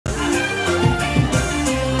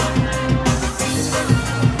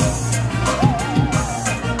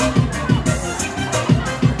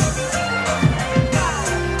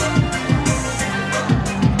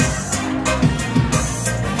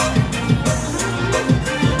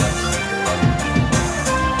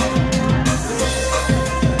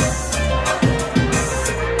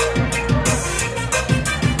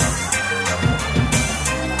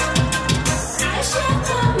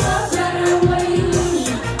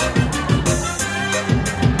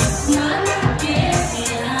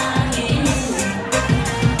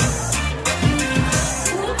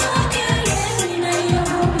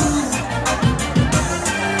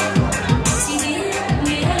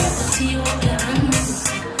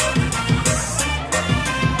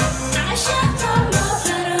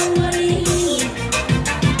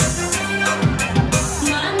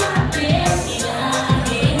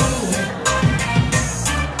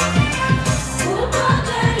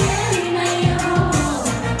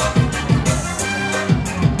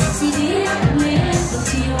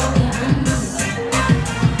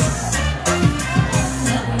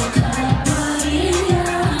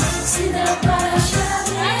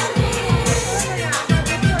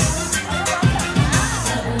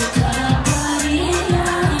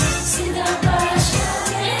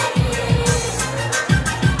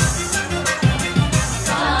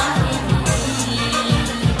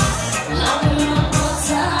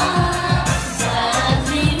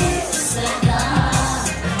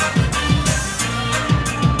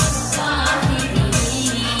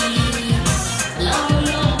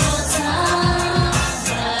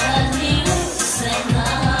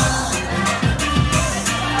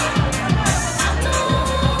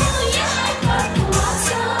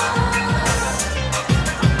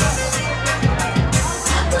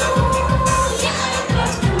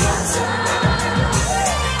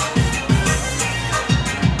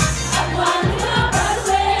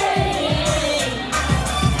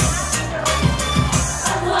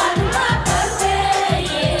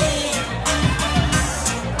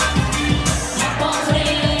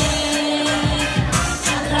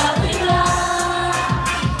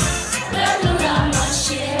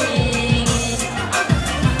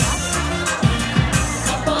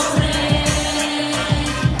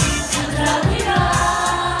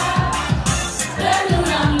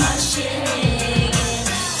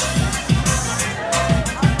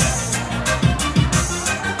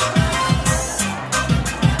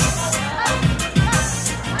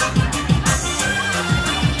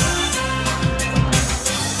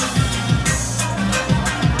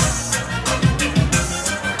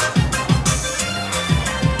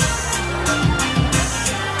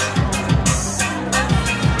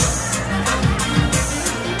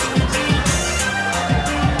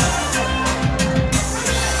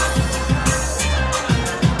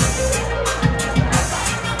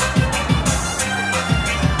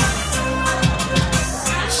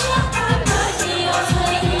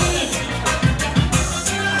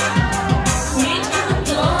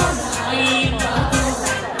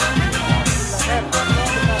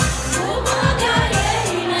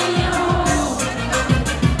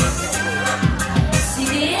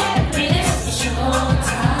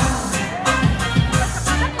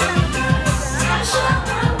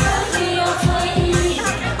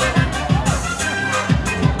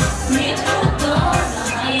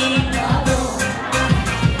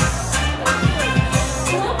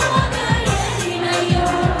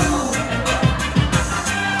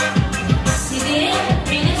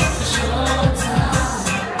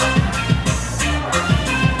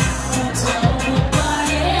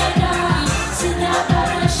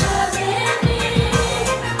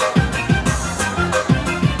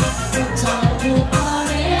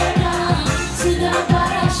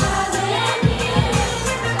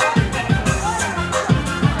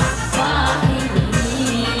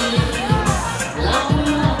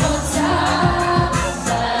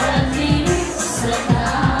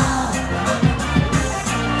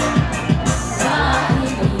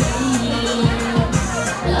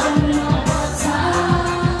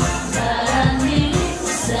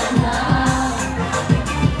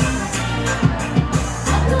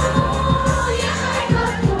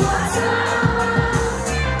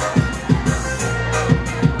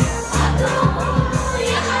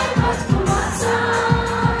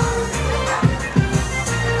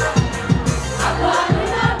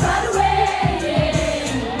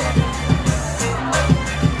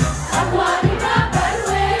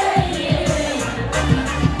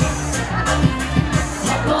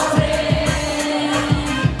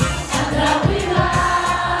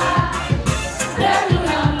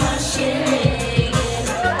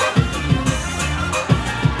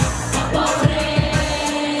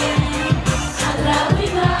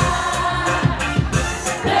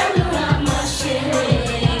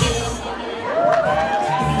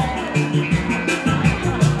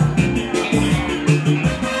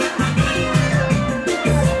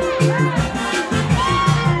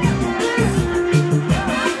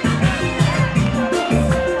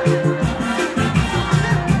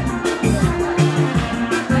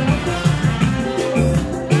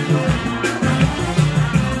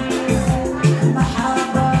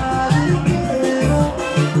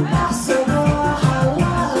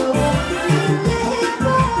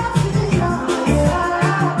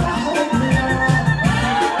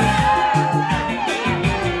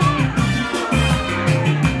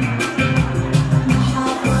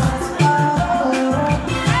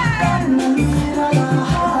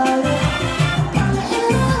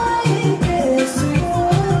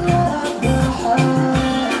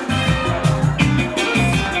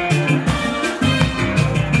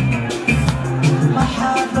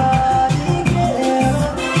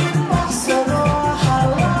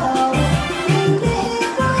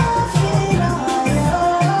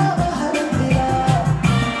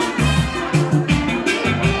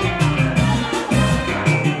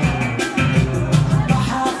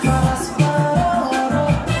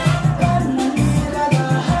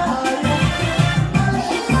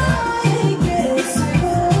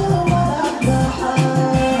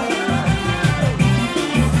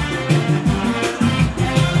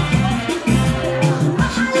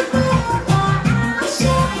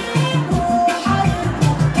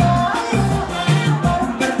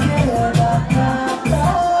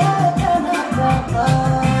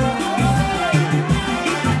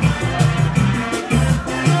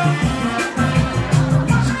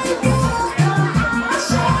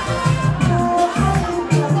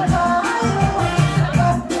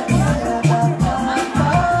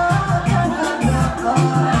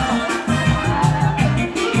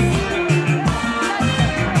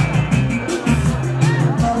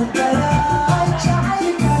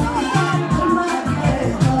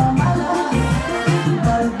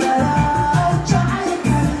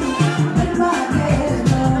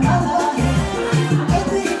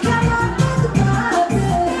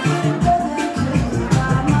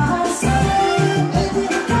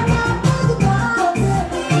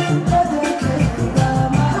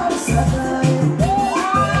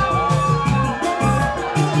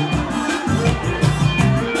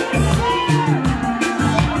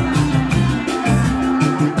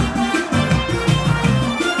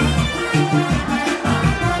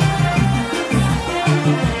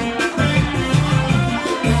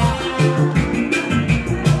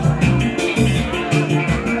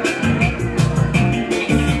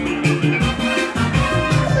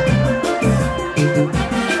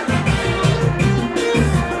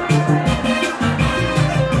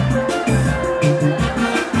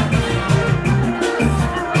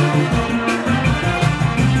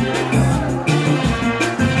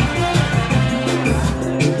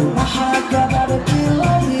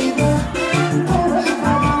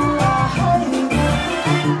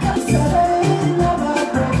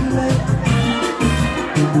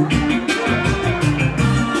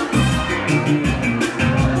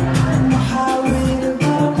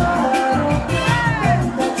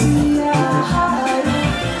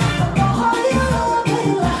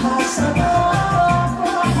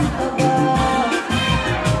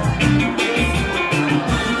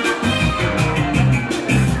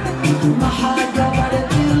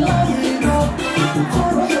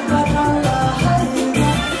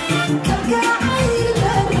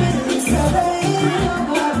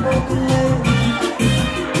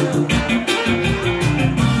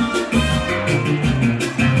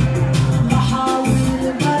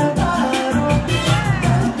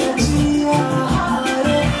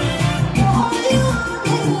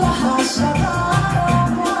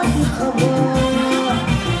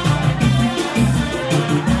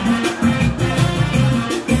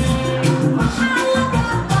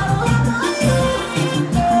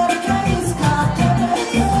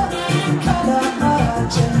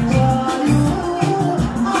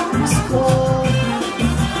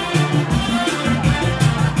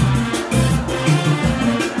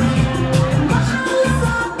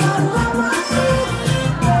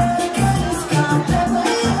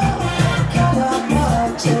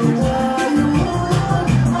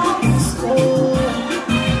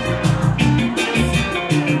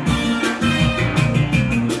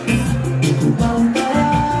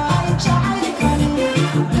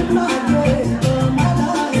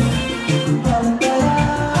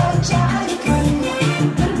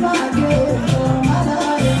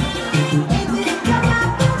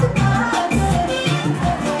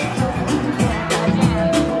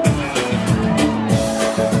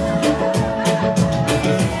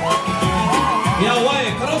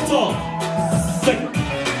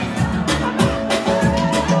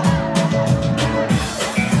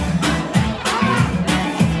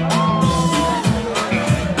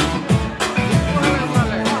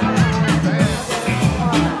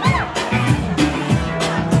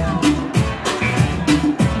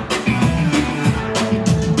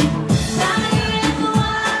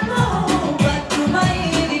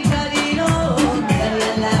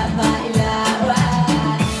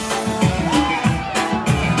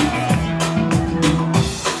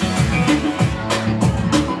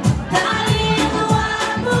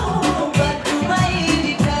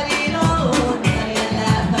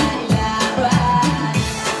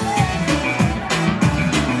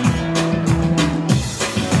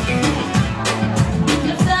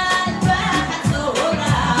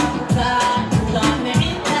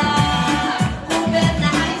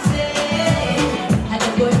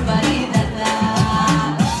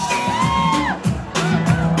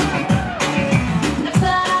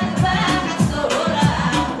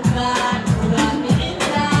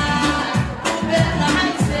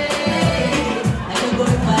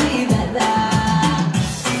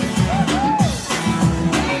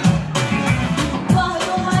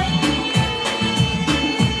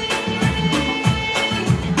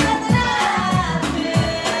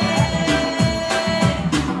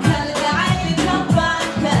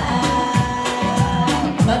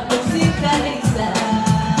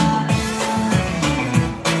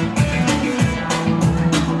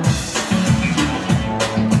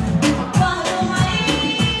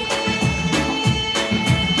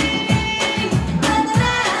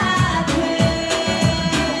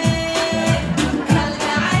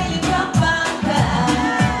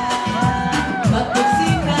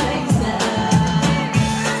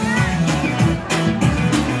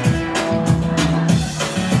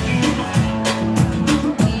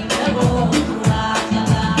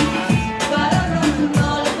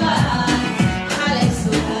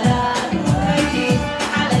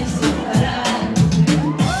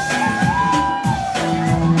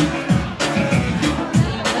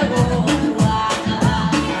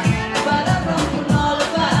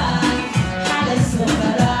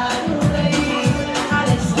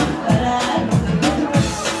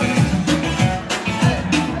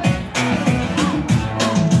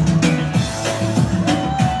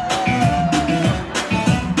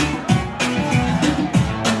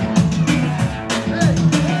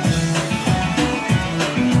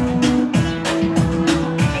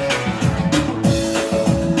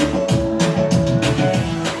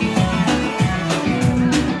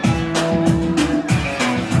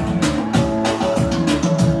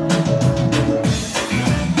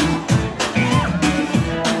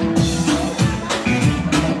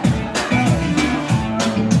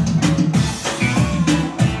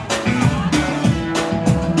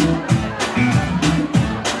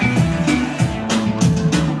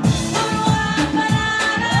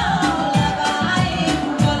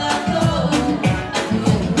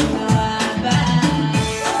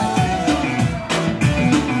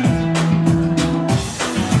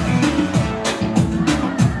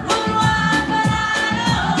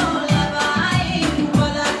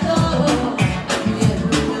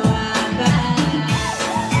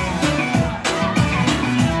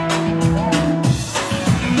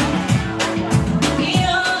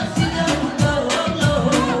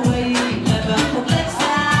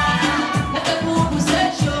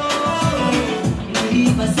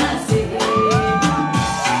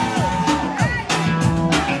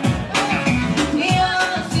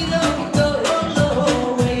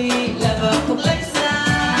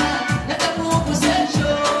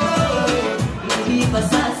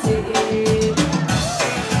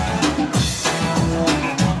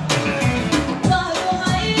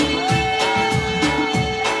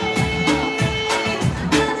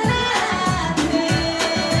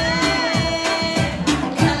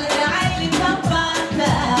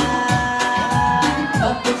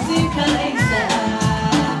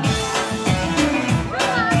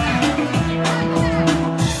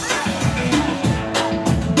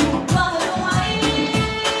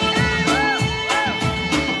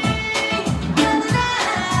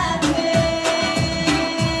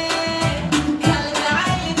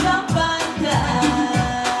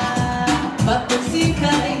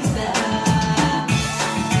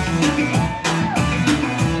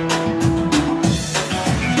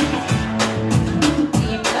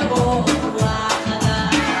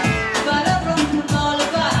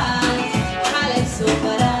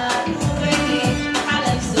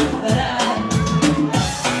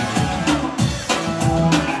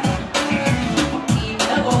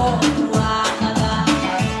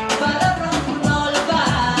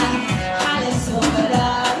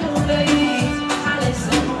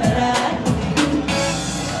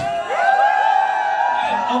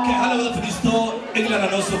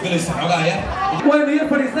أنا نوصل كل سحولايا وين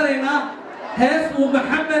يفرسنا هاس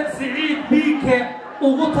ومحمد سعيد بيك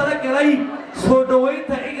ومطلق لي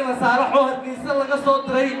سودوينتا إجلا سارحو هالكيسة لغا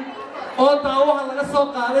صوتري أو طاوها لغا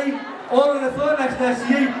صوت علي أو لغا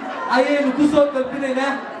ناشناشي أيه نكسو قلبنا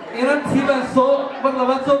إن تيبان صوت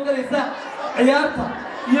برلبات صوت كليسة عيارتا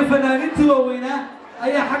يفنانين تووينا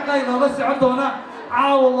أيه حقا ينوبس عندنا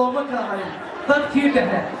عاو الله مكرهين تدكي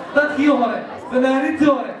دحه تدكي هوري فنانين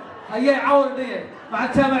تووري أيه عاو ديه مع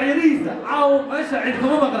الجامعيريسة عاو ماشا عندكم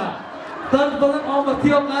مقرأ dad badan oo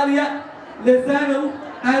martiyo qaaliya leesano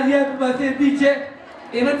aadiyad baasay diiche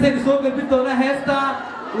inantay soo galbi doona heesta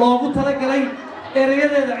loogu tala galay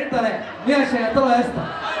ereyadeeda cid kale miyaa sheegtay heesta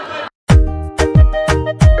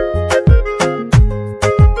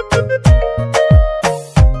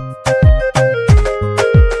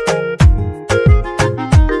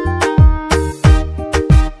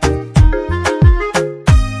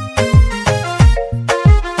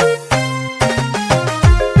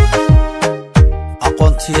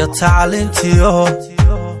تعلنتيو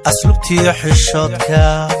أسلوبتي حشودك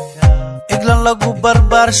إجلان لقو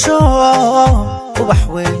بربر شو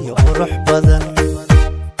وبحوي وروح بدن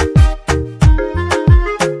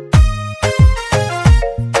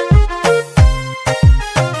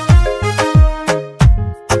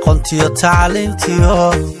أقنتيو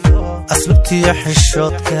تعلنتيو أسلوبتي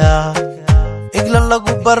حشودك إجلان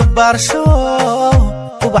لقو بربر شو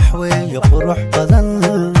وبحوي وروح بدن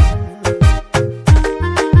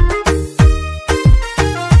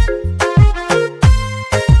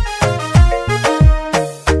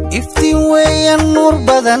النور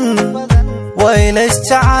بدن ويلش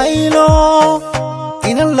تعايلو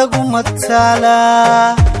إن اللقو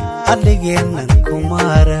متالا أدلقين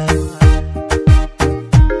الكمارة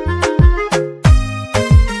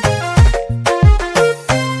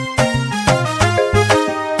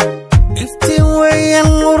افتوي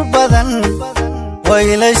النور بدن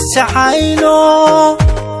ويلش تعايلو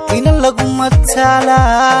إن اللقو متالا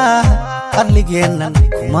أدلقين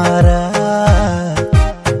الكمارة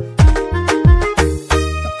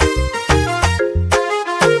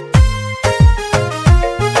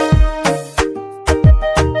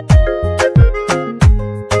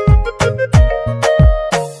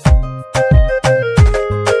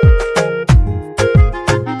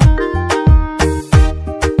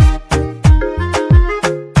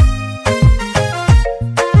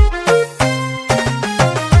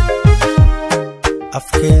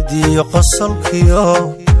أفكادي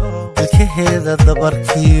قصلكيو الكهذا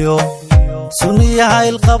دبركيو سنية هاي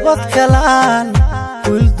القبض كلان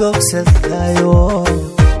والدوك سدايو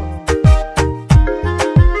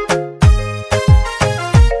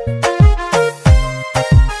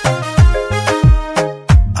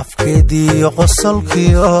أفكادي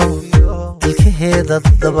قصلكيو الكهذا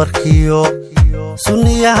دبركيو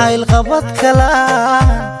سنية هاي القبض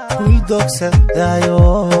كلان والدوك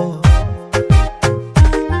سدايو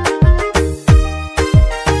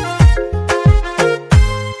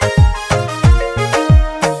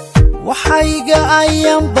حيقة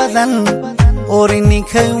أيام بدن أوريني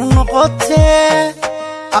كي نقطة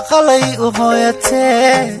أقلي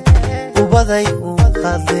أهويته وبدأي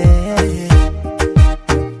أقضي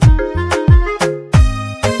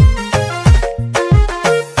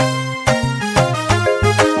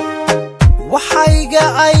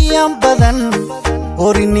وحيقة أيام بدن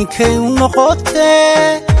أوريني كي نقطة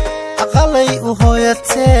أقلي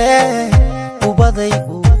أهويته وبدأي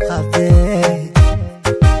أقضي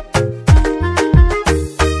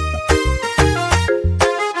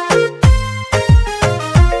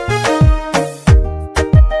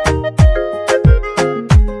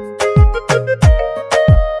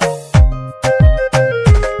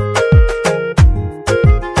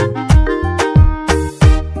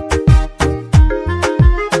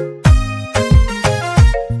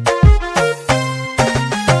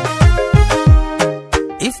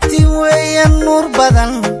النور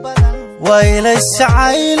بدن ويلش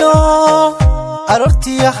عايلو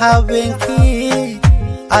أرورتي يا حبيبي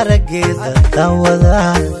أرجيت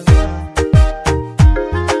الدودا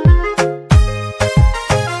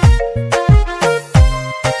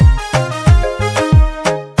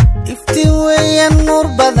افتوي النور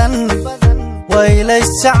بدن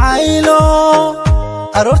ويلش عايلو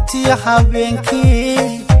أرورتي يا حبيبي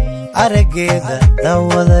أرجيت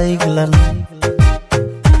الدودا إغلان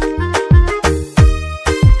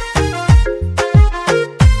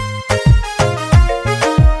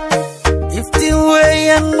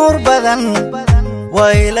النور بدن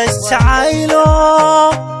ويلش عايلو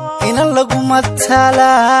إن اللقو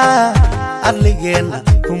متالا أدلقين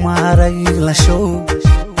كمارا يغلشو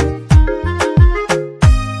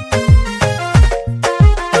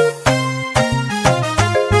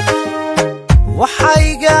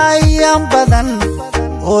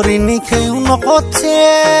orininkay u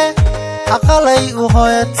noqotee aqalay u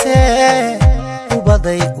hoyatee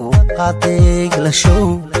ubaday u qadeeg la show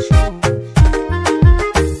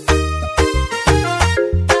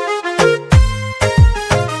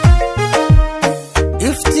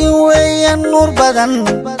iftiin weeyaan nuur badan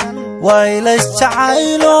waa ilays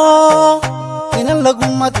jacaylo ina lagu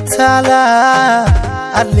mataalaa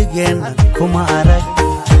arligeen kuma arag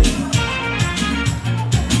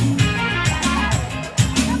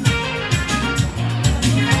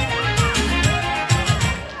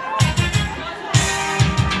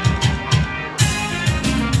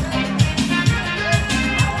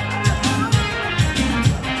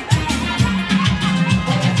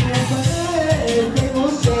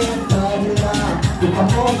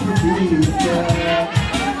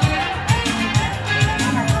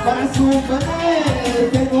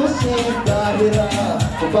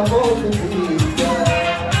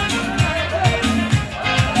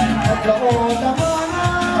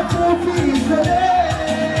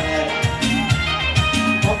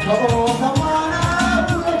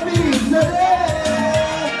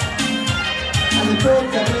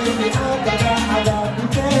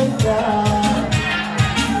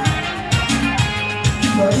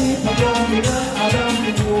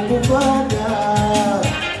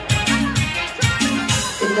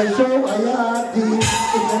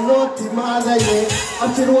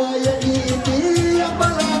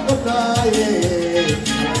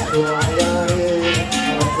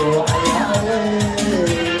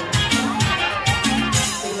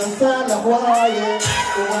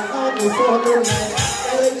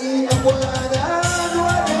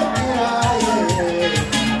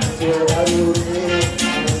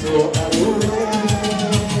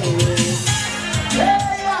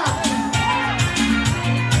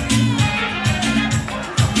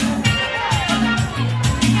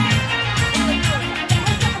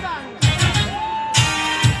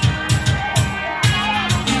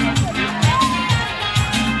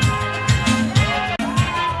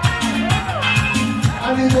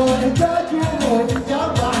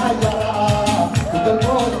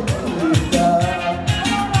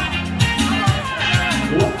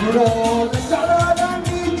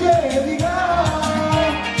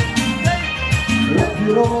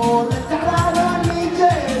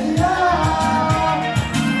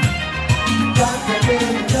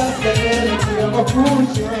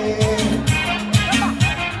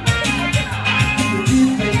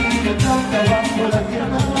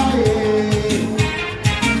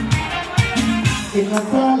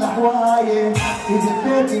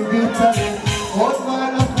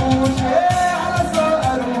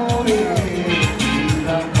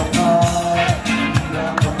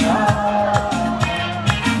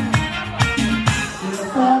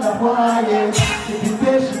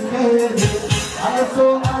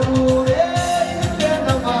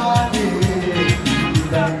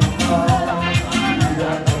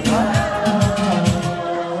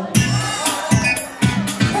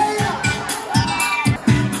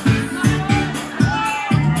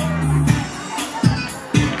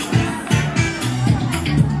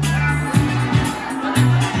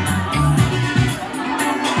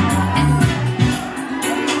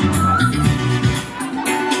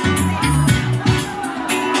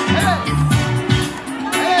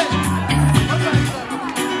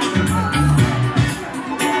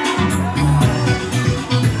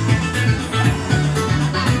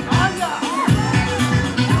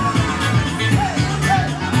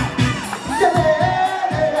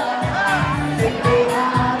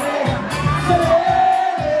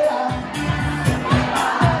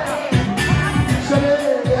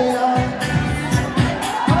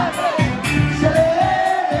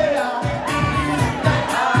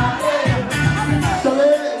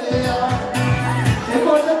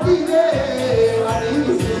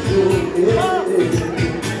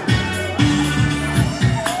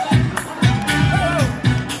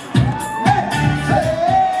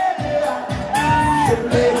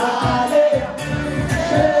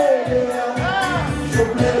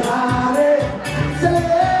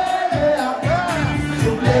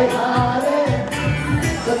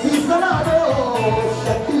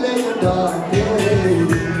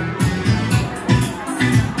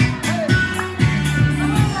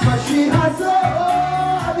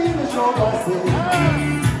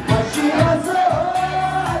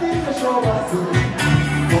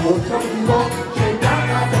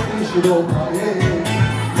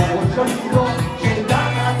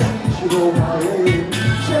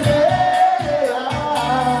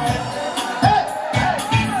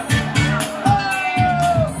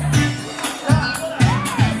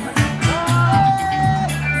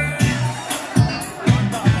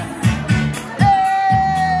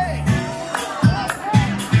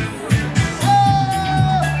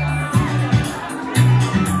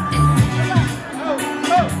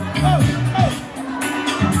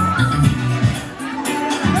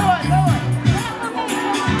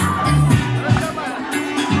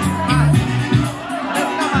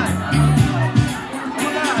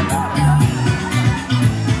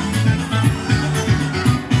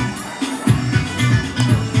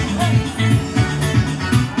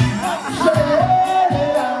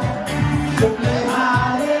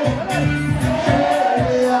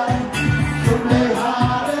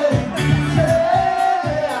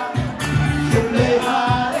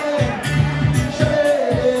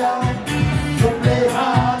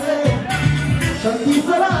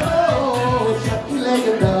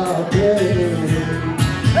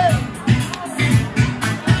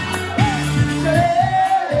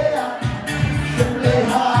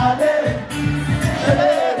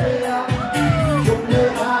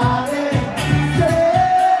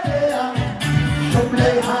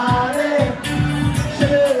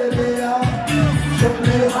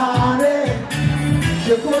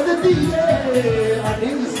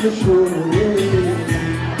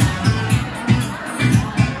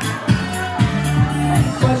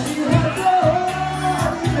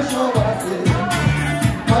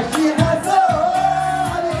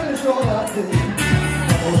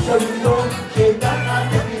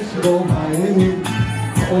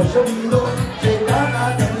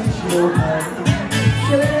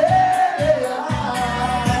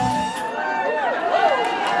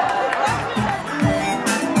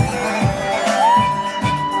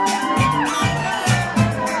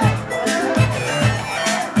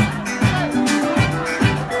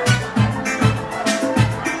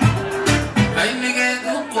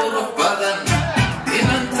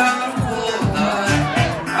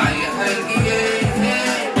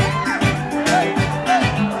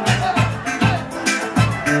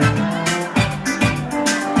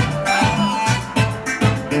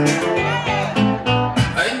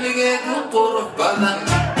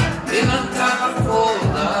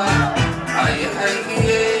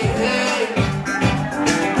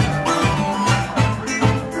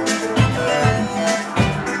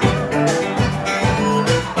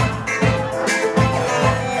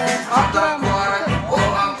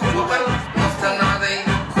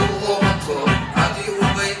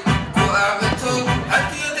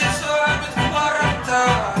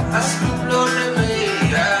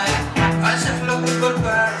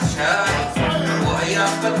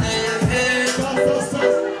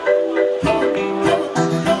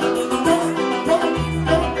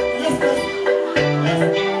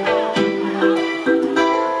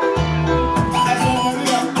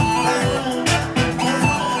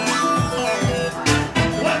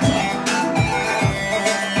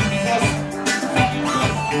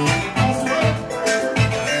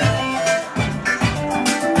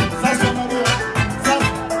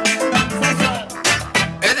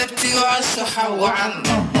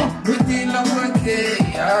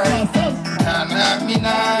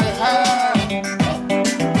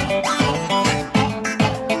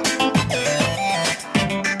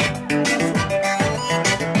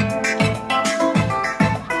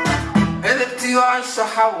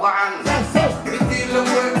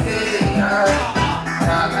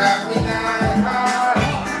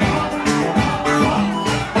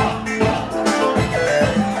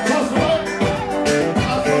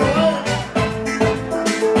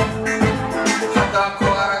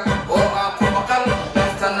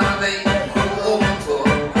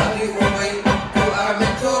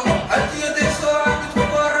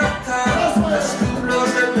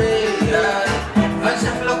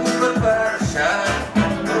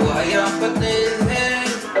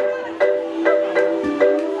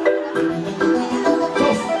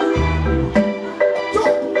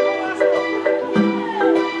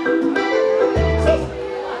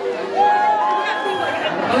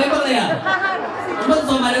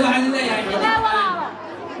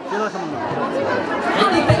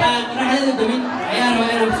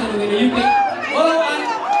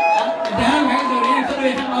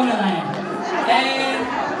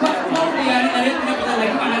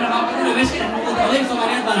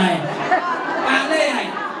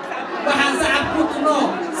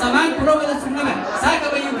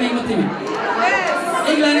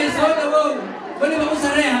Eglan ay soo dhawow waliba u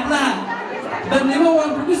saree hablaha badnimo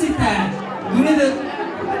waan kugu sitaa dunida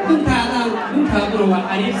duntaaduna waa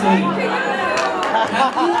qariib sooy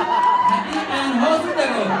haddii aan hoos u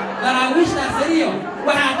dhago daraawiishtaasaiyo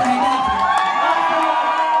waxaa tahay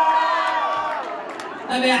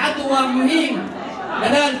dabeecaddu waa muhiim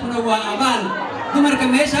dadaalkuna waa abaal dumarka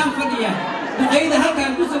meeshaan fadhiya duqayda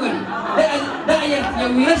halkaan ku sugan da'yarta iyo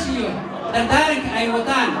wiilashiyo dardaaranka ay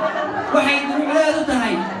wadaan waxay dunuucdeedu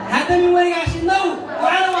tahay hadda min weligaashidnow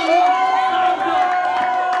ducada waa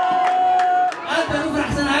aad baan u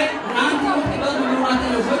faraxsanahay maantii waqti badan muruunaata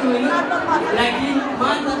inuu soo dhaweyno laakiin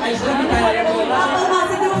maanta ay sharafi tahay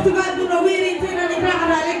waqtigaadu noogu yarayntaynaan ikraaca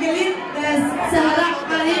raala gelin Salah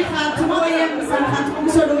qaliil khaatimo iyo misal khaatimo ku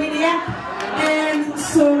soo dhaweynaya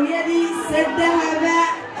sooyadii sadahaba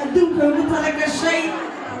adduunka ugu tala gashay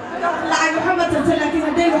lacag waxba tarta laakiin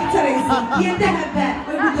hadday wax tarayso iyo dahaba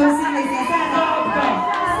way ku doonsiinaysaa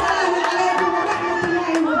السلام عليكم ورحمة الله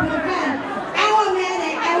وبركاته عوا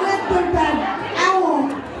مالي عوا تنتن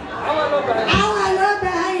عوا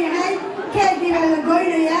لوبا هاي كادي على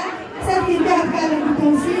قوينيا سلكي الدهب كان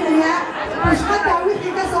بتوصيليا مش قطع وحي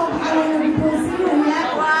كسر بحاله بتوصيليا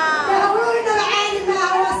تهوروا إنه العالم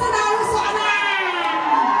وصلنا وصعنا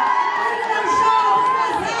إنه الشوق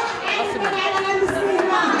نزل على المسلمين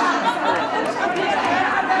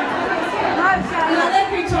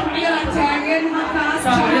لذلك جمعية تاجر مكاس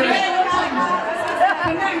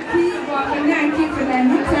فنانكي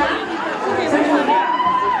فنانتا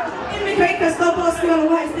inkastoo booskiga lagu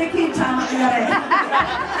haystay kii jaamac yare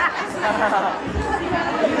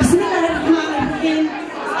bismillaahi raxmaani raxiim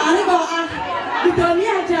anigoo ah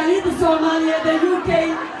gudoomiyaha jaaliyadda Soomaaliyeed ee UK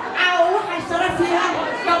caawa waxaa sharaf leh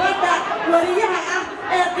gabadha wariyaha ah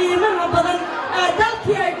ee qiimaha badan ee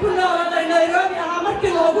dalkii ay ku nooladay Nairobi ahaa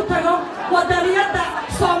markii loogu tago wadaniyadda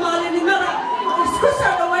Soomaalinimada isku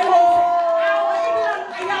soo dhaweynaysa Eglan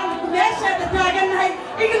ayaan meesheeda taagannahay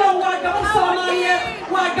Eglan waa gabar Soomaaliyeed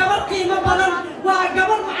waa gabar qiimo badan waa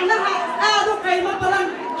gabar macnaha aad u qiimo badan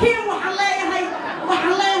kii waxaan leeyahay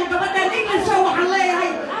gabadhan English waxaan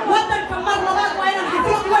leeyahay wadanka mar labaad waa inaan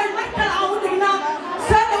xaflad weyn mar kale aan u dhignaa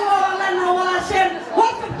soo dhawow lana walaasheen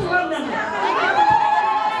welcome to London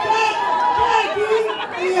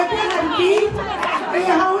iyo dahabkii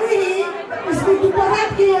iyo hawlihii isku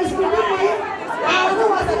dubaraadkii iyo isku dhumay caawadu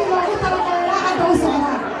waa sidii loogu talagalay waa hadda u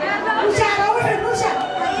socdaa mushaara wuxuu nusha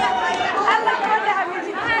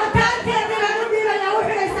makaanteedii baan u dhiibayaa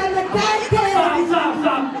wuxuu haysaa makaanteedii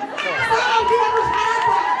saamkiiyo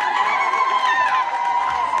mushaarada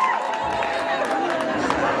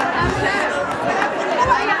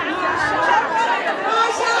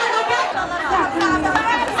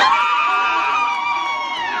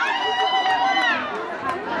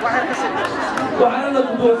waxaana la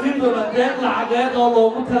guddoonsiin doonaa deeq lacageed oo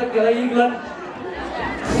loogu talagalay Eglan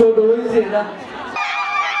soo dhaweynteeda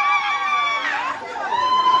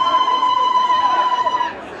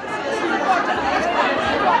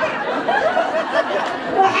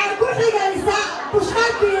waxaan ku xigaysaa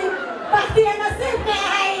bushqadii baktiya nasiibka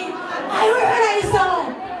ahayd ay u xidhayso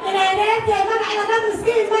inay reertee magac laga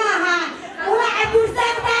miskiin ma aha una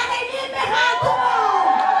cabuursan taanay dhiibbi khaatumo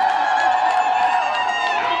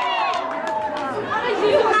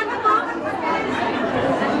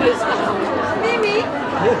Mimi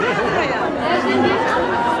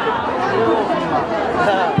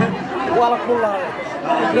wala kulaa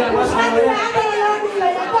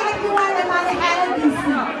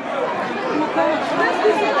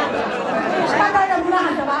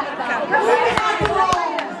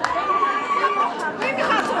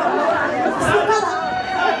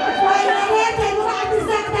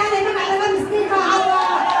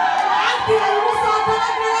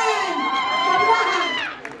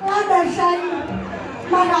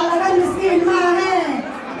magaca miskiin maahe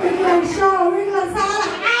Eglan show Eglan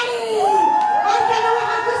Salah Ali halkana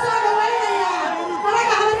waxaan ku soo dhawaynayaa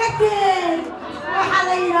daraga habaragteen waxaa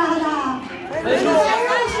la yidhaahdaa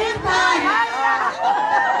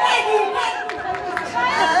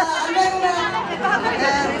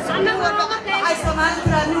waxay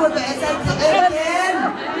Soomaaliya ni wada ciidan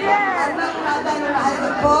annaga hadaan nahay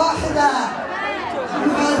kooxda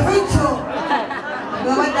xujo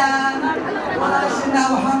gabadhan walaashina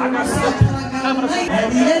waxaan u soo talagalnay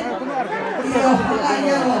hadiyad iyo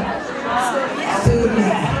hoggaanyada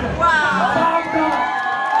Suuriya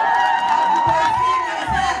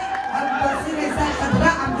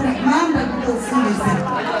عبد الرحمن بالتوصيل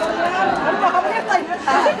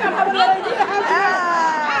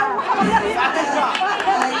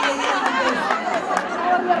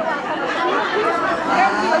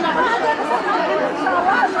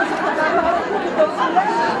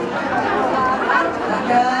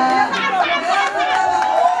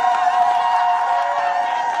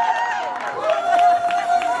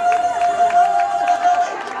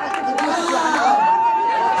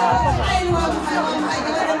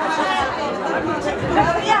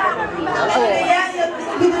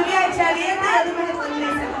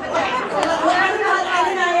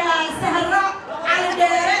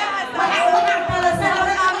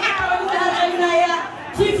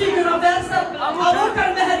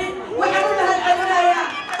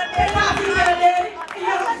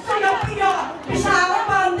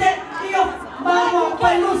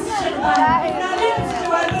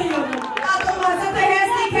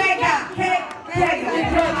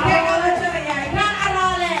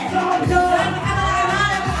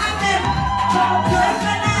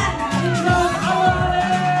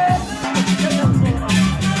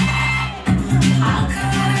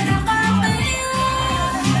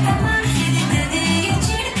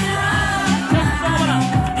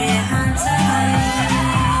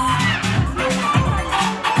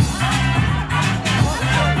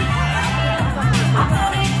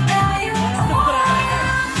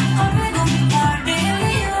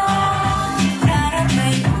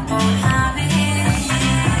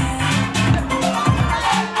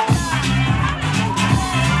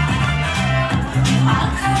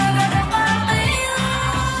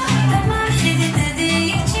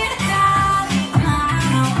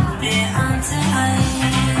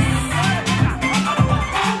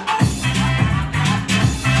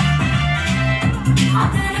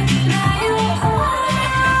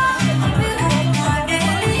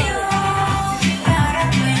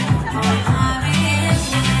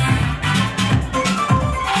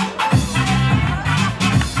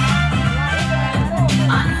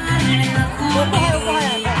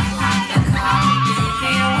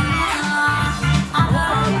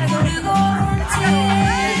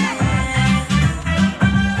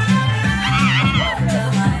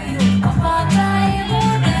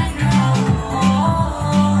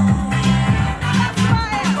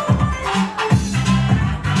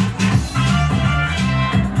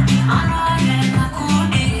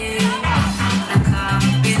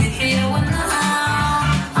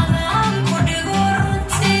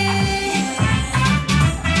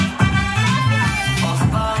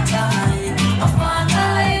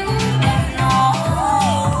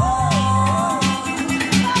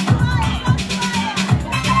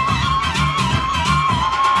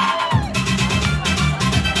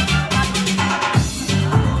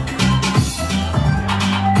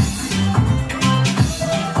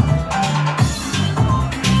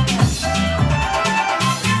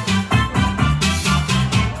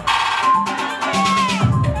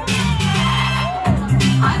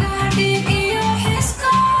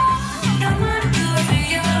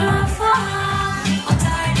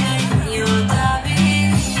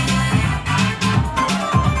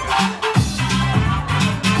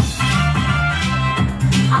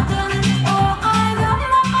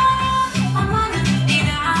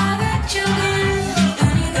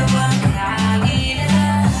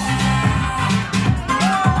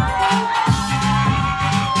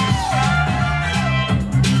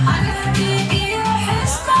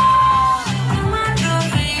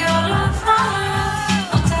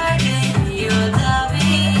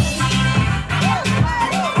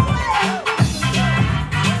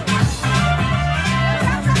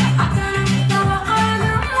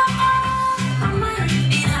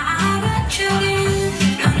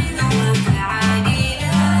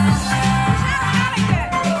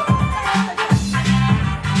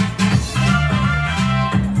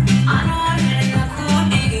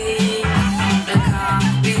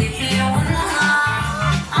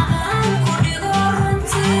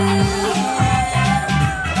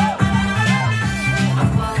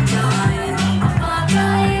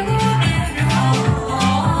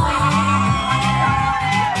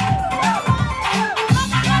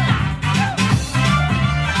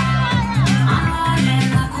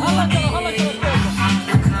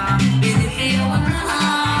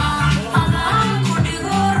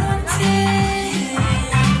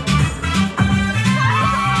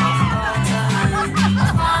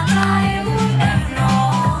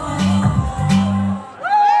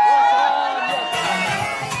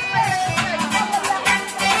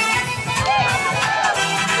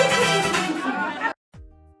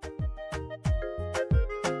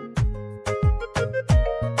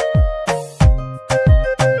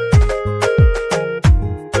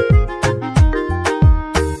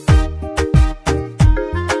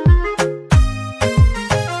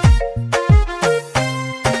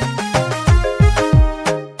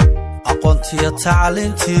aqoontiyo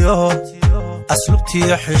tacliintiyo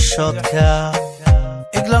asluubtiyo xishoodka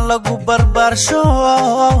Eglan lagu barbaarsho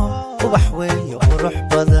ubax weeyo qurux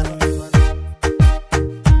badan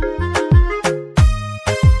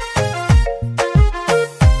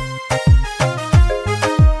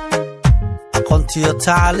aqoontiyo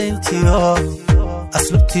tacliintiyo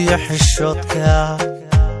asluubtiyo xishoodka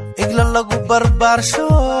Eglan lagu barbaarsho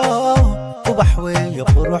ubax weeyo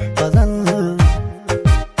qurux badan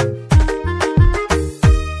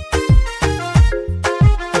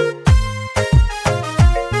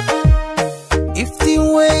iftiin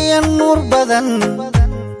weeyan nuur badan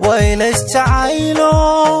wayla isjacaylo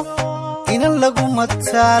inan lagu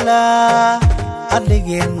mataala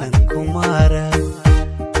adhigeennan kumara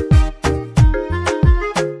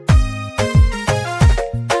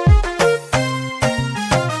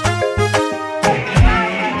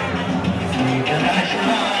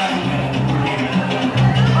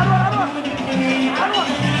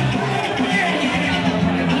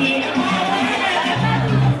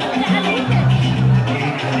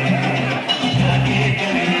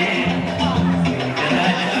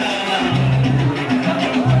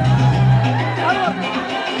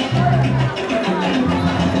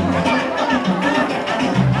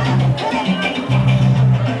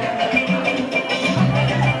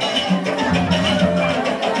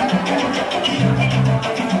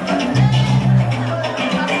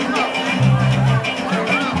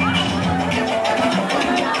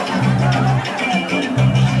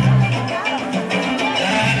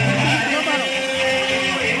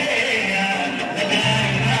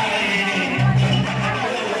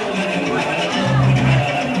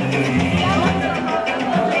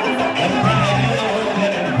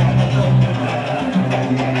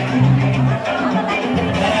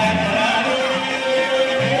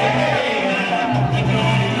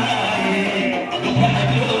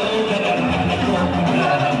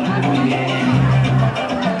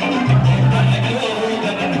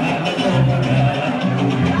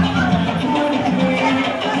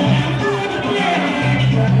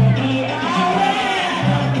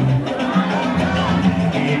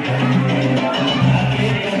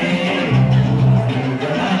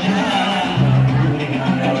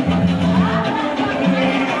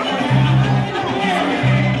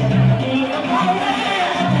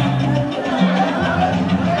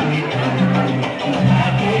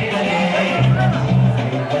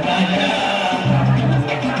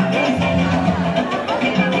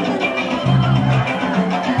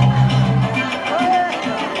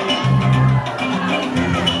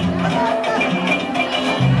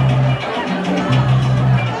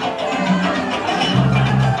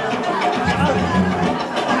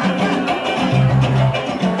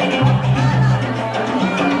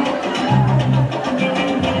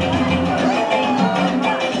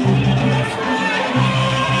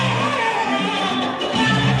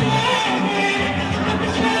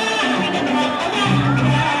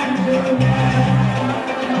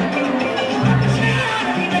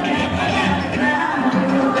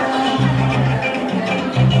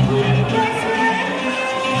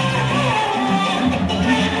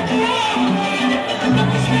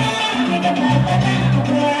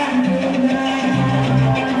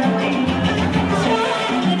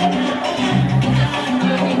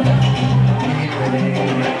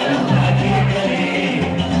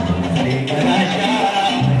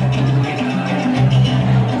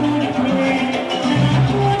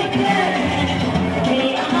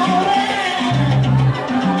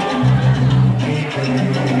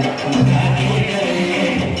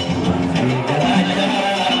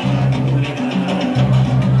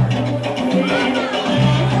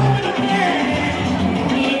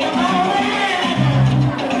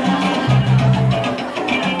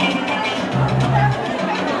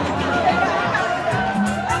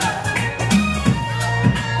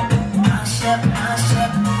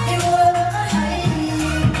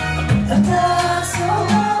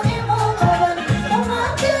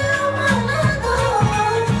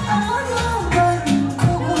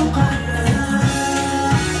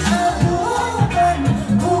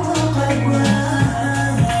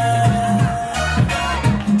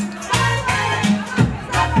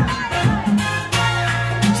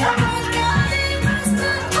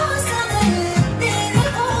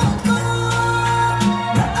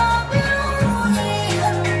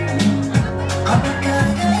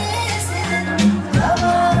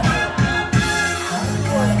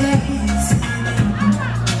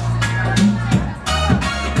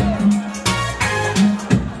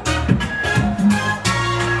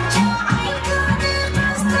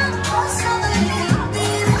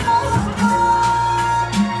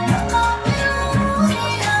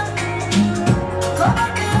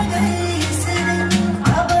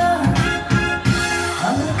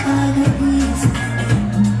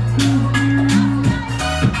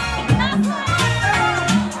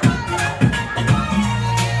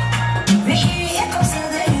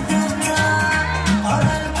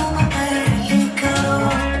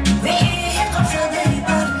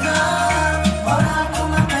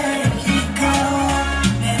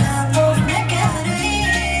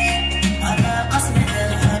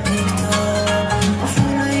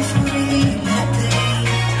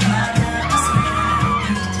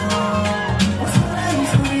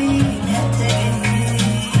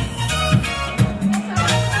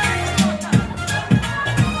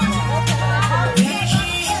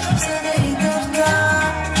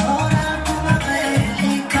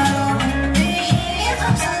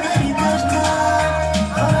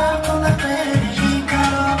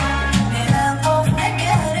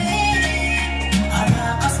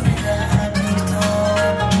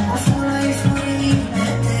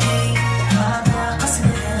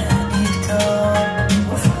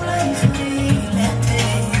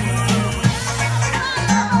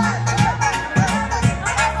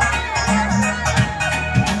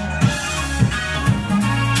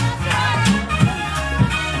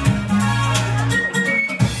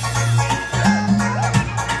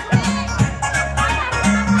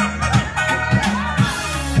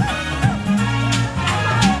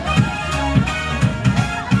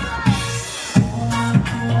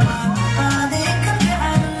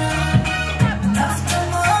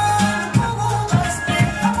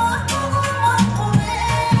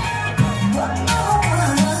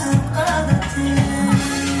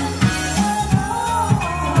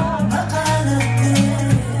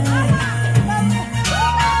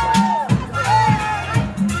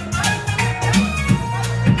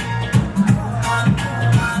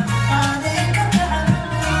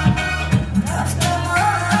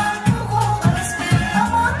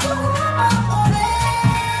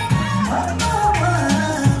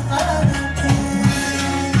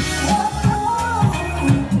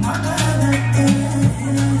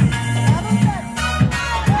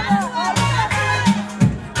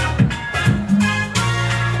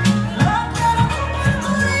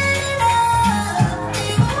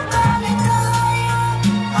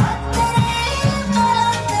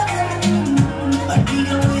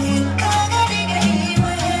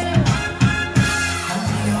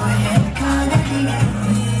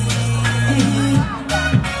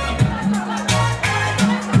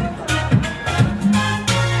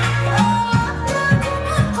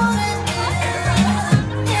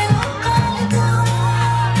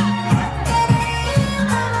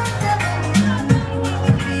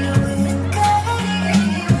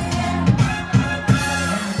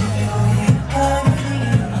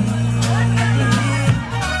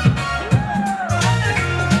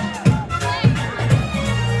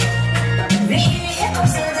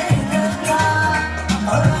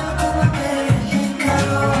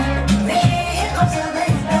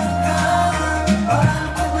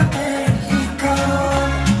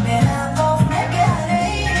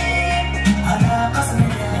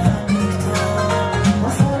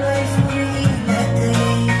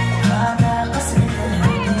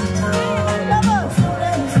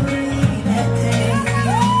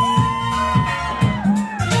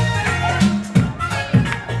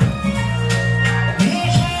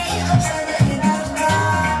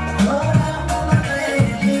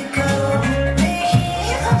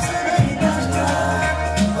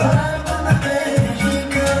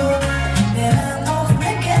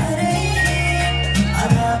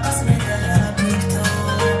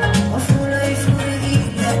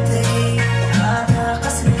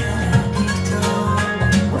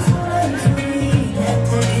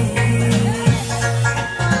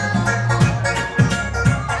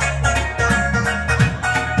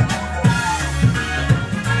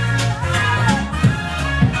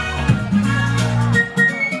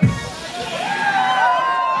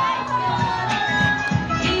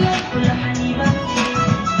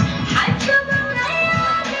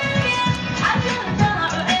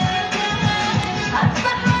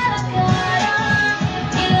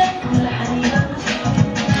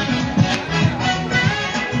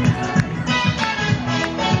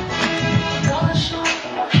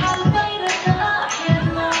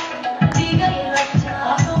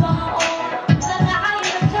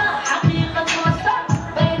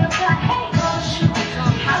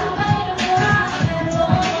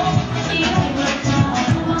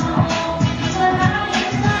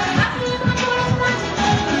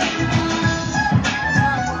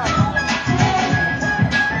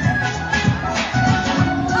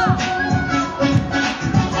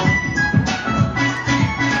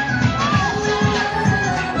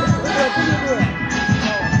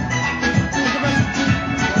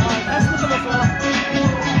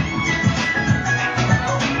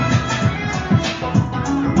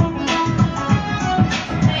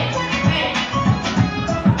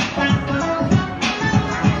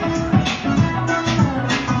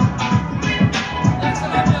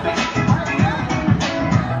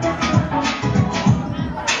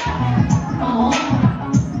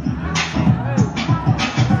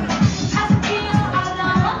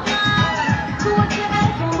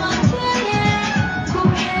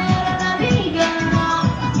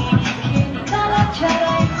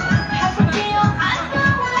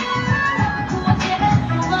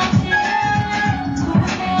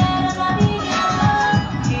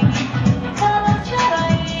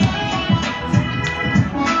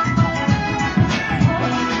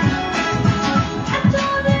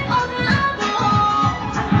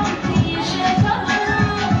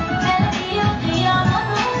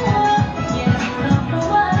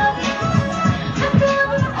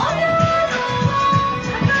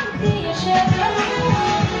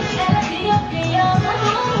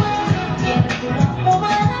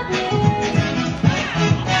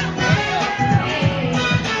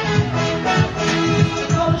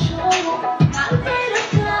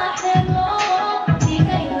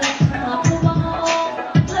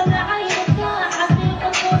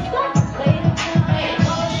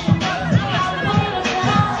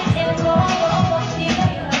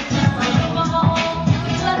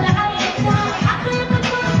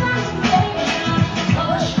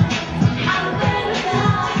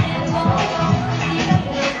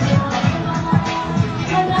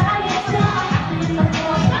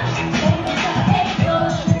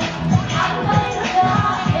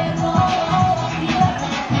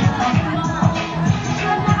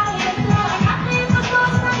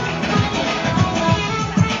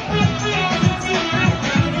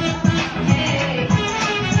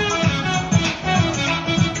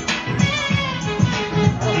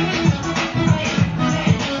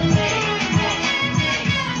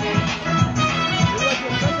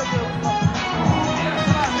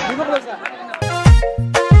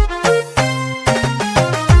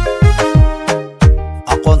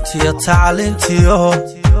تعلنتيو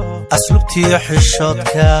أسلوبتي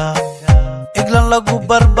حشوتك Eglan lagu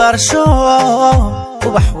barbaarsho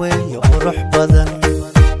ubax weeyo qurux badan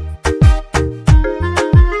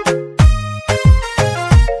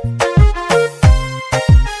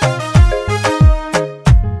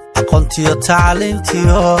aqoontiyo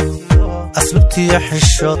tacliintiyo asluubtiyo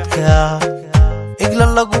xishoodka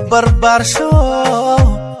Eglan lagu barbaarsho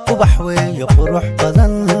ubax weeyo qurux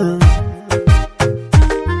badan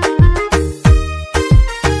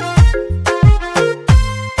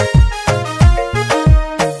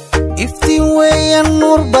iftiin weeyaan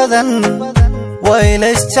nuur badan wayla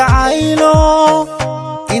isjacaylo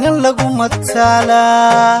inan lagu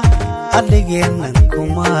mataalaa adhigeennan ku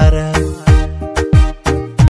maara